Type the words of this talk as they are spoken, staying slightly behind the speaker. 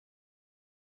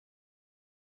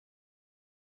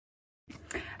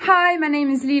Hi, my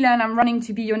name is Lila and I'm running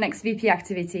to be your next VP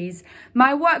Activities.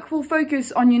 My work will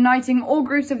focus on uniting all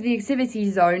groups of the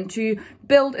activity zone to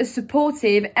build a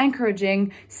supportive,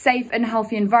 encouraging, safe and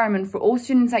healthy environment for all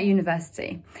students at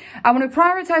university. I want to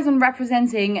prioritise on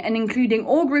representing and including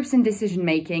all groups in decision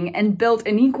making and build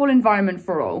an equal environment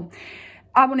for all.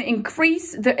 I want to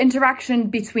increase the interaction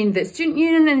between the student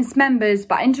union and its members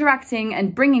by interacting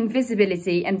and bringing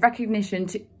visibility and recognition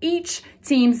to each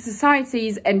team's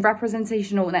societies and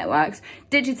representational networks,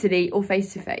 digitally or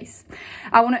face-to-face.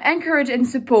 I want to encourage and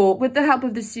support, with the help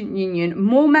of the student union,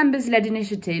 more members-led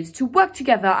initiatives to work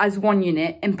together as one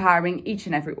unit, empowering each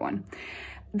and everyone.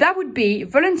 That would be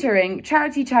volunteering,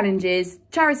 charity challenges,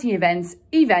 charity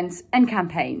events, and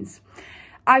campaigns.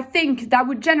 I think that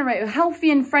would generate a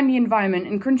healthy and friendly environment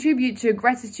and contribute to a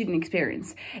greater student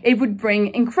experience. It would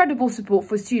bring incredible support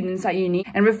for students at uni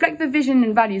and reflect the vision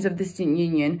and values of the student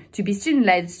union to be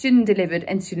student-led, student-delivered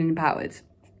and student-empowered.